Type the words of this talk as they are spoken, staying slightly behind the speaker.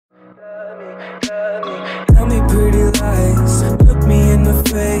eyes, look me in the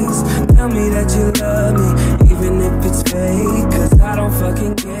face, tell me that you love me, even if it's fake, cause I don't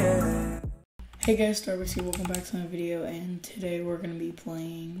fucking care. Hey guys, Starbucks here, welcome back to my video, and today we're going to be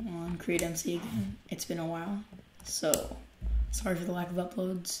playing on CreedMC again. It's been a while, so sorry for the lack of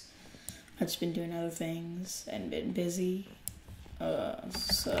uploads. I've just been doing other things and been busy, yeah.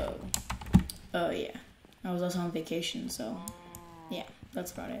 I was also on vacation, so yeah,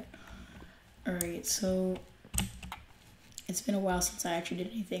 that's about it. Alright, so it's been a while since I actually did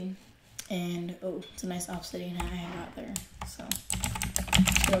anything, and oh, it's a nice obsidian hat I got there, so I'm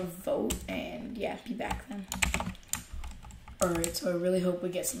gonna vote and yeah, be back then. Alright, so I really hope we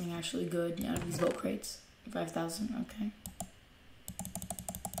get something actually good out of these vote crates. 5,000, okay.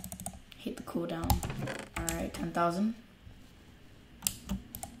 Hit the cooldown. Alright, 10,000.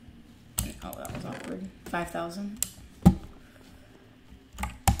 Oh, that was awkward. 5,000.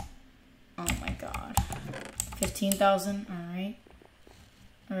 Oh my god. 15,000. Alright.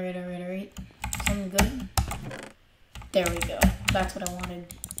 Alright. Something good. There we go. That's what I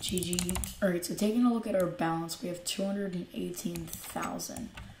wanted. GG. Alright, so taking a look at our balance, we have 218,000.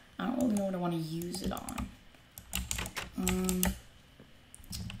 I don't really know what I want to use it on.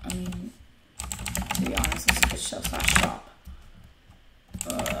 I mean, to be honest, this is just show/shop.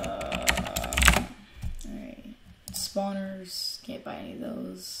 Alright. Spawners. Can't buy any of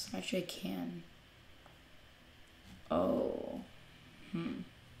those. Actually, I can. Oh. I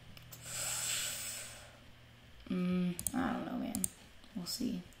don't know, man. We'll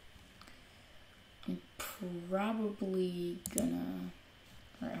see. I'm probably gonna...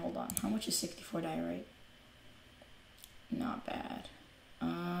 Alright, hold on. How much is 64 diorite? Not bad.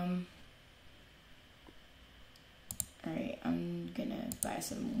 Alright, I'm gonna buy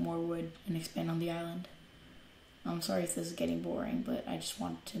some more wood and expand on the island. I'm sorry if this is getting boring, but I just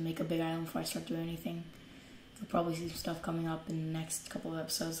want to make a big island before I start doing anything. You'll probably see some stuff coming up in the next couple of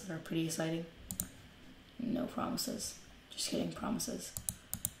episodes that are pretty exciting. No promises. Just kidding, promises.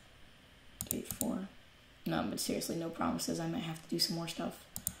 3, 4. No, but seriously, no promises. I might have to do some more stuff.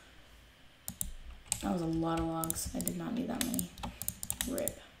 That was a lot of logs. I did not need that many.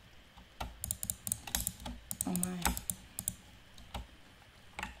 RIP. Oh my.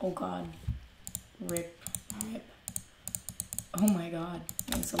 Oh god. RIP. Oh my god.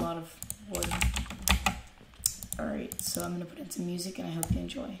 That's a lot of wood. Alright, so I'm gonna put in some music and I hope you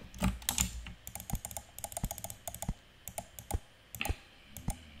enjoy.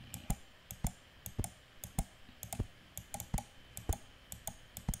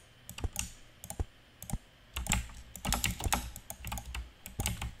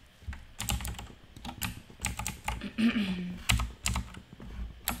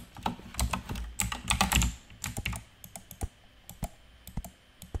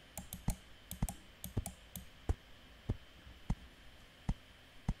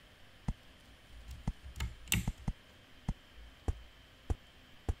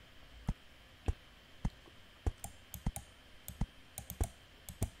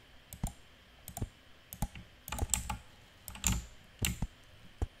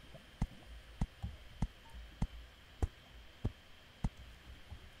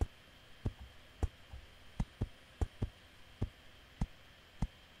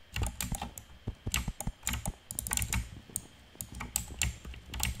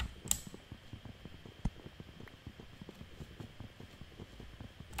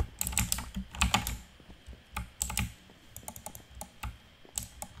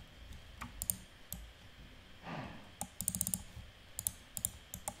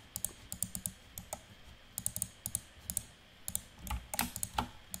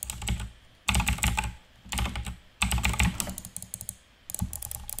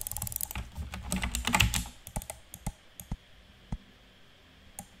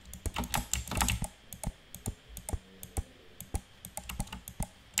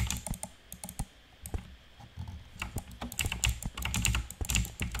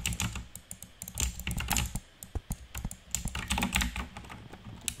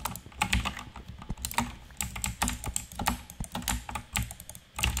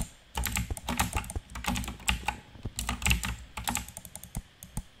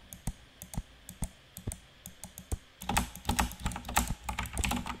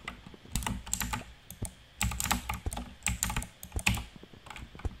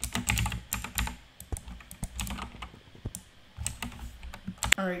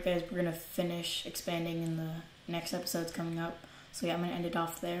 Alright guys, we're gonna finish expanding in the next episodes coming up. So yeah, I'm gonna end it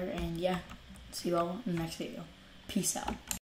off there, and yeah, see you all in the next video. Peace out.